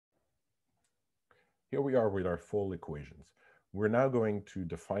Here we are with our full equations. We're now going to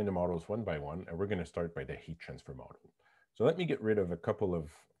define the models one by one, and we're going to start by the heat transfer model. So let me get rid of a couple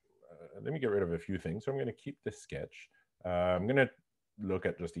of, let me get rid of a few things. So I'm going to keep this sketch. I'm going to look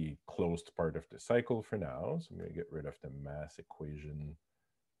at just the closed part of the cycle for now. So I'm going to get rid of the mass equation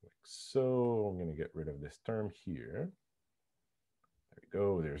like so. I'm going to get rid of this term here. There we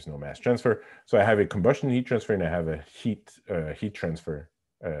go. There's no mass transfer. So I have a combustion heat transfer and I have a heat transfer,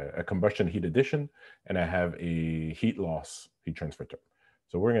 a combustion heat addition, and I have a heat loss heat transfer term.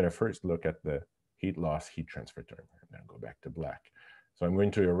 So we're going to first look at the heat loss heat transfer term. And then go back to black. So I'm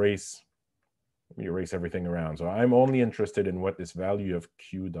going to erase, let me erase everything around. So I'm only interested in what this value of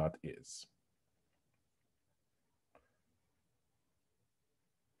Q dot is.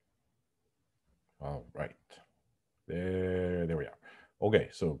 All right. There we are. Okay,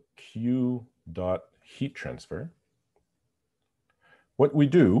 so Q dot heat transfer. What we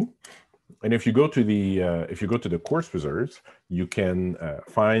do, and if you go to the course reserves, you can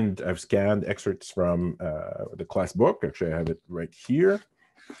find, I've scanned excerpts from the class book. Actually, I have it right here.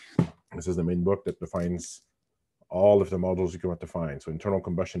 This is the main book that defines all of the models you can want to find. So internal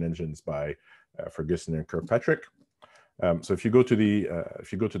combustion engines by Ferguson and Kirkpatrick. So if you go to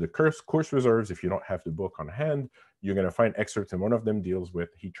the course reserves, if you don't have the book on hand, you're going to find excerpts, and one of them deals with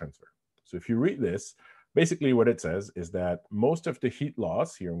heat transfer. So if you read this, basically what it says is that most of the heat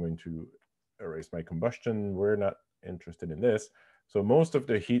loss, here I'm going to erase my combustion, we're not interested in this. So most of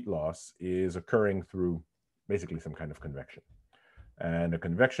the heat loss is occurring through basically some kind of convection. And the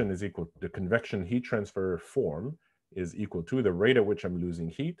convection is equal, the convection heat transfer form is equal to the rate at which I'm losing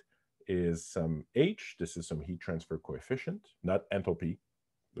heat is some H. This is some heat transfer coefficient, not enthalpy.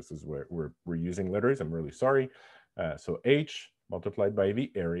 This is where we're using letters. I'm really sorry. So H multiplied by the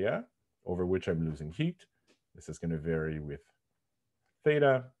area over which I'm losing heat. This is going to vary with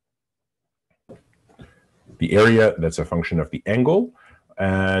theta. The area, that's a function of the angle,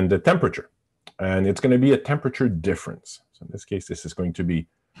 and the temperature. And it's going to be a temperature difference. So in this case, this is going to be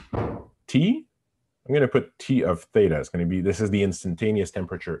T. I'm going to put T of theta. It's going to be, this is the instantaneous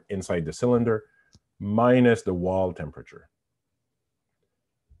temperature inside the cylinder minus the wall temperature.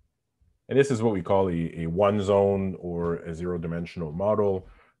 And this is what we call a one zone or a zero dimensional model.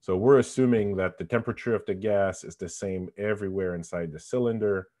 So we're assuming that the temperature of the gas is the same everywhere inside the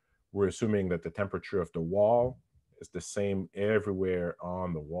cylinder. We're assuming that the temperature of the wall is the same everywhere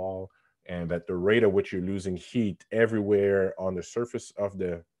on the wall, and that the rate at which you're losing heat everywhere on the surface of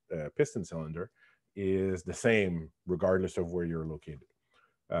the piston cylinder is the same regardless of where you're located.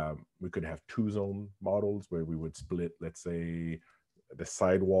 We could have two-zone models where we would split, let's say, the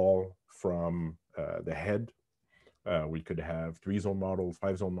sidewall from the head. We could have three-zone models,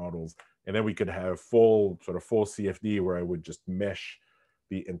 five-zone models, and then we could have full CFD where I would just mesh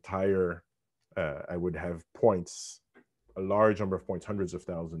the entire, I would have points, a large number of points, hundreds of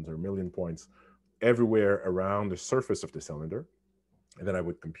thousands or a million points everywhere around the surface of the cylinder. And then I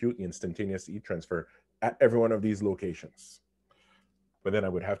would compute the instantaneous heat transfer at every one of these locations. But then I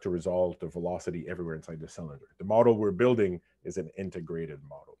would have to resolve the velocity everywhere inside the cylinder. The model we're building is an integrated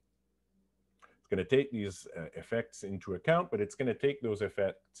model. It's going to take these effects into account, but it's going to take those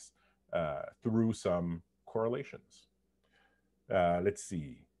effects through some correlations. Let's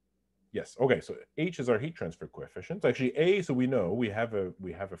see. Yes. Okay. So H is our heat transfer coefficient. Actually, A. So we know we have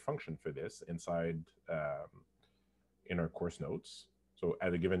a function for this inside in our course notes. So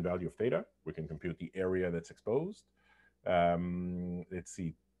at a given value of theta, we can compute the area that's exposed. Let's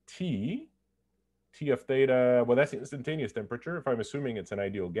see. T of theta. Well, that's the instantaneous temperature. If I'm assuming it's an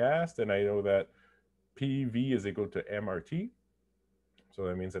ideal gas, then I know that PV is equal to mRT. So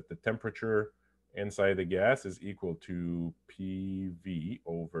that means that the temperature inside the gas is equal to PV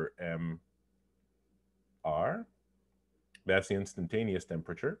over mR. That's the instantaneous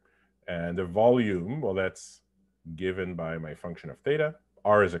temperature. And the volume, well, that's given by my function of theta.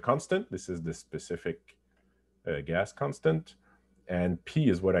 R is a constant. This is the specific gas constant. And P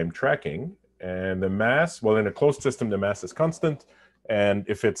is what I'm tracking. And the mass, well, in a closed system, the mass is constant. And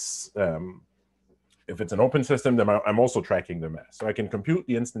if it's an open system, then I'm also tracking the mass. So I can compute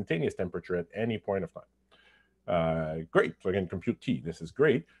the instantaneous temperature at any point of time. Great, so I can compute T. This is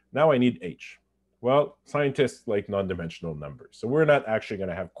great. Now I need H. Well, scientists like non-dimensional numbers. So we're not actually going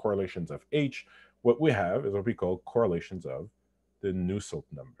to have correlations of H. What we have is what we call correlations of the Nusselt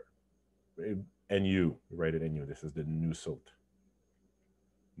number. NU, write it NU. This is the Nusselt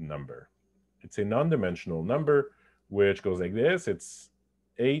number. It's a non-dimensional number, which goes like this. It's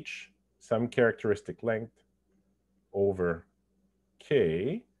H, some characteristic length, over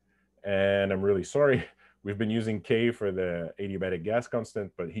K. And I'm really sorry, we've been using K for the adiabatic gas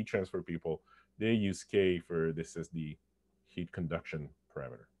constant, but heat transfer people, they use K for this as the heat conduction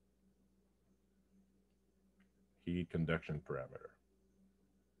parameter. Heat conduction parameter.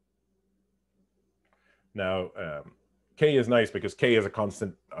 Now, K is nice because K is a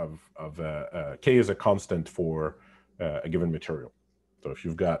constant K is a constant for a given material. So if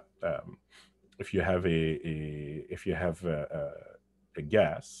you've got if you have a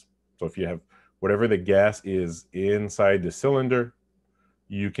gas, so if you have whatever the gas is inside the cylinder,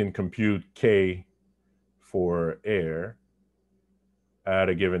 you can compute K for air at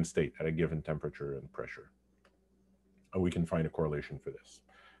a given state, at a given temperature and pressure. And we can find a correlation for this.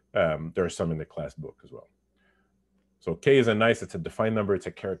 There are some in the class book as well. So K is it's a defined number. It's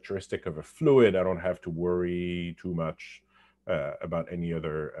a characteristic of a fluid. I don't have to worry too much about any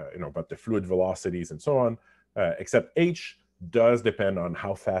other, about the fluid velocities and so on, except H does depend on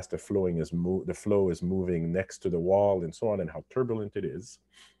how fast the flow is moving next to the wall and so on, and how turbulent it is.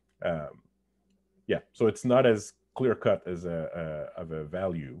 Yeah, so it's not as clear cut as of a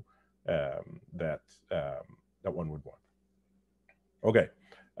value that one would want. Okay,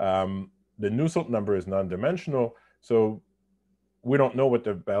 the Nusselt number is non-dimensional, so we don't know what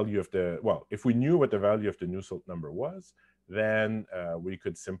the value of if we knew what the value of the Nusselt number was, then we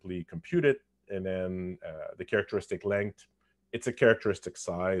could simply compute it, and then the characteristic length, it's a characteristic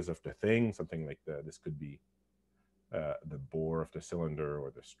size of the thing, something like this could be the bore of the cylinder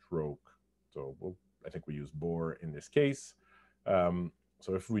or the stroke. So I think we use bore in this case.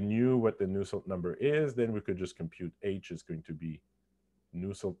 So if we knew what the Nusselt number is, then we could just compute H is going to be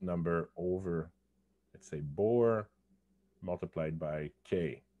Nusselt number over, let's say, bore multiplied by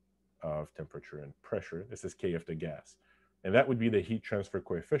K of temperature and pressure. This is K of the gas. And that would be the heat transfer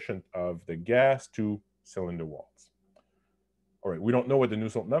coefficient of the gas to cylinder walls. All right, we don't know what the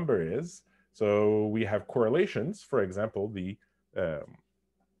Nusselt number is, so we have correlations. For example, the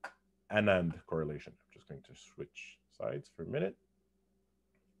Anand correlation. I'm just going to switch sides for a minute.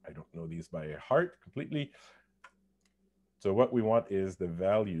 I don't know these by heart completely. So what we want is the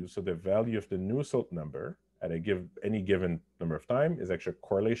value. So the value of the Nusselt number at any given number of time is actually a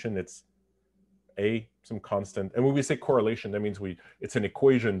correlation. It's some constant. And when we say correlation, that means it's an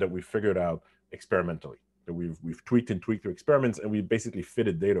equation that we figured out experimentally. That we've tweaked through experiments, and we basically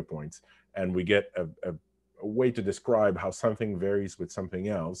fitted data points, and we get a way to describe how something varies with something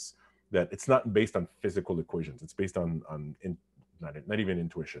else, that it's not based on physical equations. It's based on not even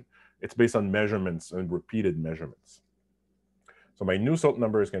intuition. It's based on measurements and repeated measurements. So my Nusselt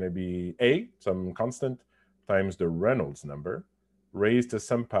number is going to be some constant, times the Reynolds number, raised to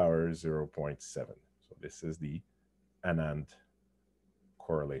some power 0.7. So this is the Anand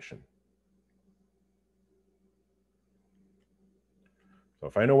correlation. So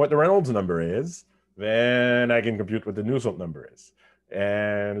if I know what the Reynolds number is, then I can compute what the Nusselt number is.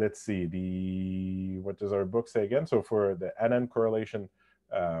 And let's see, what does our book say again? So for the Anand correlation,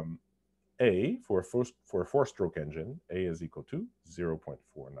 A, for a four-stroke engine, A is equal to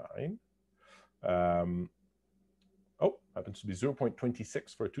 0.49. Happens to be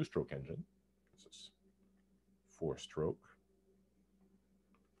 0.26 for a two-stroke engine. This is four-stroke.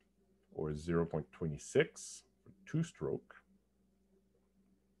 Or 0.26 for two-stroke.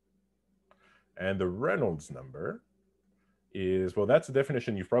 And the Reynolds number is, well, that's a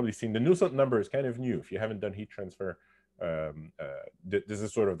definition you've probably seen. The Nusselt number is kind of new. If you haven't done heat transfer, this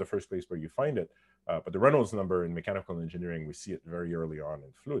is sort of the first place where you find it. But the Reynolds number in mechanical engineering, we see it very early on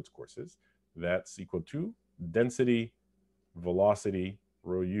in fluids courses. That's equal to density, velocity,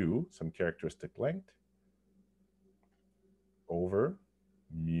 rho u, some characteristic length, over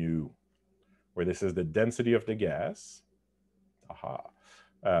mu, where this is the density of the gas.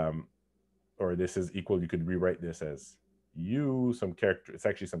 Or this is equal, you could rewrite this as u, it's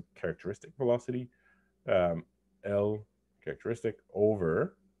actually some characteristic velocity, L characteristic,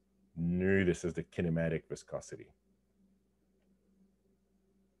 over nu, this is the kinematic viscosity.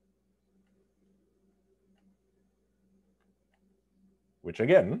 Which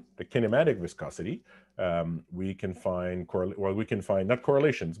again, the kinematic viscosity, we can find, not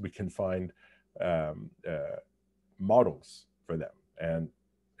correlations, we can find models for them. And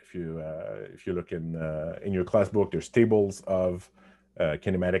if you look in your class book, there's tables of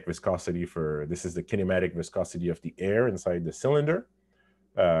kinematic viscosity this is the kinematic viscosity of the air inside the cylinder.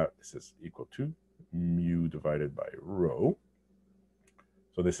 This is equal to mu divided by rho.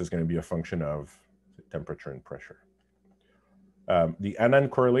 So this is going to be a function of temperature and pressure. The Anand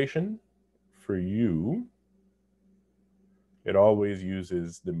correlation for U, it always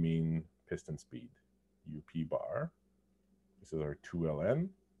uses the mean piston speed, UP bar. This is our 2ln.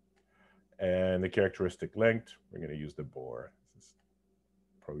 And the characteristic length, we're going to use the bore. This is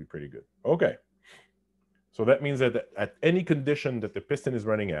probably pretty good. Okay, So that means that at any condition that the piston is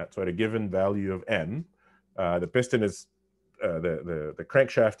running at, so at a given value of n, the piston is, the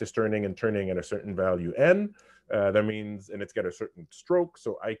crankshaft is turning and turning at a certain value n. That means, and it's got a certain stroke,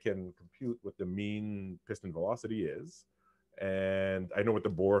 so I can compute what the mean piston velocity is. And I know what the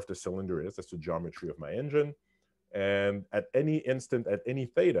bore of the cylinder is. That's the geometry of my engine. And at any instant, at any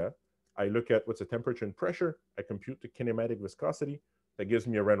theta, I look at what's the temperature and pressure. I compute the kinematic viscosity. That gives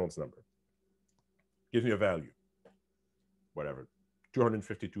me a Reynolds number. Gives me a value, whatever,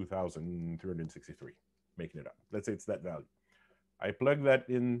 252,363, making it up. Let's say it's that value. I plug that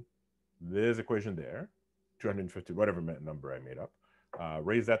in this equation there, 250, whatever number I made up.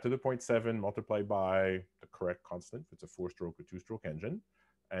 Raise that to the 0.7, multiply by the correct constant. It's a 4-stroke or 2-stroke engine.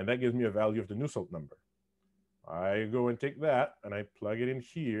 And that gives me a value of the Nusselt number. I go and take that and I plug it in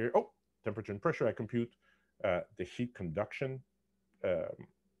here. Oh, temperature and pressure. I compute the heat conduction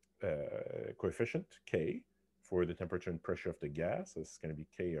coefficient, K, for the temperature and pressure of the gas. This is going to be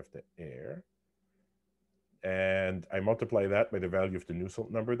K of the air. And I multiply that by the value of the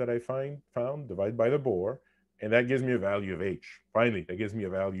Nusselt number that I found, divide by the bore, and that gives me a value of H. Finally, that gives me a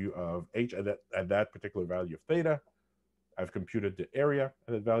value of H at that particular value of theta. I've computed the area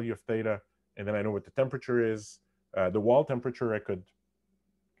at that value of theta, and then I know what the temperature is. The wall temperature, I could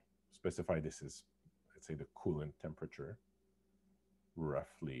specify this is, let's say, the coolant temperature,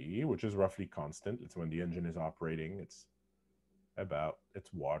 roughly, which is roughly constant. It's when the engine is operating. It's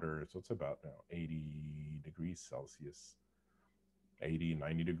water, so it's about 80 degrees Celsius, 80,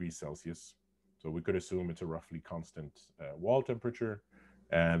 90 degrees Celsius. So we could assume it's a roughly constant wall temperature,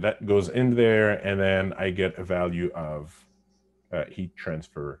 and that goes in there, and then I get a value of heat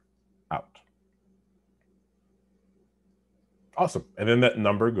transfer out. Awesome. And then that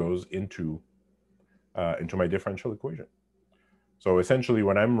number goes into my differential equation. So essentially,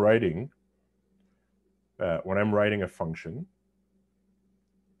 when I'm writing a function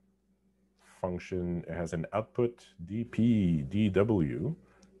has an output dp dw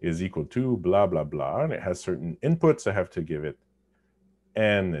is equal to blah blah blah, and it has certain inputs. I have to give it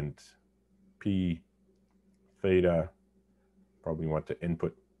n and p theta. Probably want to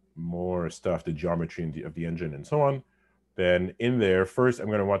input more stuff, the geometry of the engine and so on. Then in there, first I'm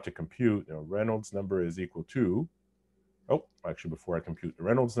going to want to compute, Reynolds number is equal to, oh, actually before I compute the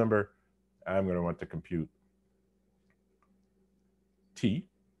Reynolds number, I'm going to want to compute T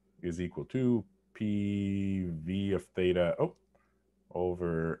is equal to PV of theta,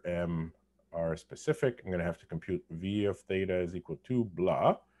 over M R specific. I'm going to have to compute V of theta is equal to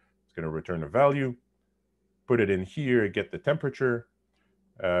blah. It's going to return a value, put it in here, get the temperature.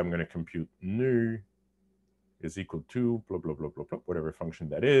 I'm going to compute nu is equal to blah, blah, blah, blah, blah, whatever function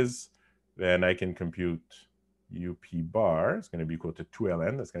that is. Then I can compute UP bar is going to be equal to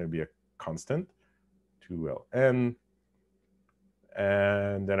 2ln. That's going to be a constant, 2ln.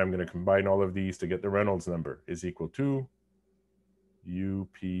 And then I'm going to combine all of these to get the Reynolds number is equal to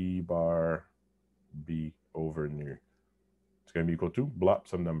UP bar B over nu. It's going to be equal to blah,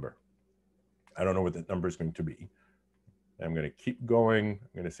 some number. I don't know what that number is going to be. I'm going to keep going. I'm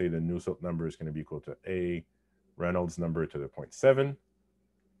going to say the Nusselt number is going to be equal to A Reynolds number to the 0.7.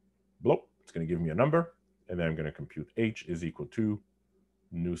 Blow. It's going to give me a number. And then I'm going to compute H is equal to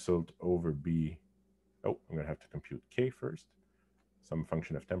Nusselt over B. Oh, I'm going to have to compute K first. Some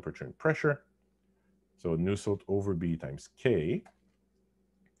function of temperature and pressure. So Nusselt over B times K.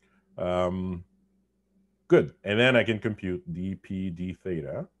 Good. And then I can compute dP d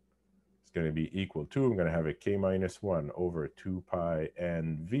theta. It's going to be equal to, I'm going to have a K minus 1 over 2 pi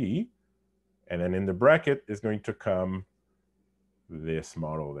NV. And then in the bracket is going to come this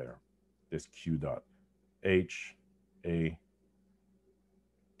model there, this Q dot H A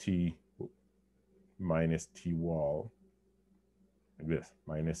T minus T wall, like this,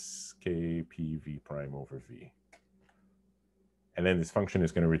 minus K P V prime over V. And then this function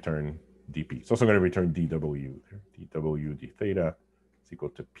is going to return dP. It's also going to return dW. dW d theta is equal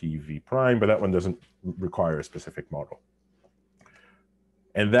to PV prime, but that one doesn't require a specific model.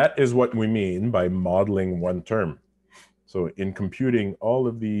 And that is what we mean by modeling one term. So in computing all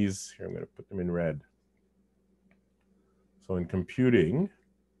of these, here I'm going to put them in red. So in computing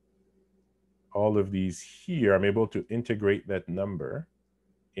all of these here, I'm able to integrate that number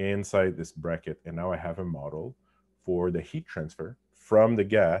inside this bracket. And now I have a model for the heat transfer from the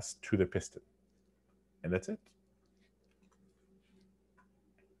gas to the piston. And that's it.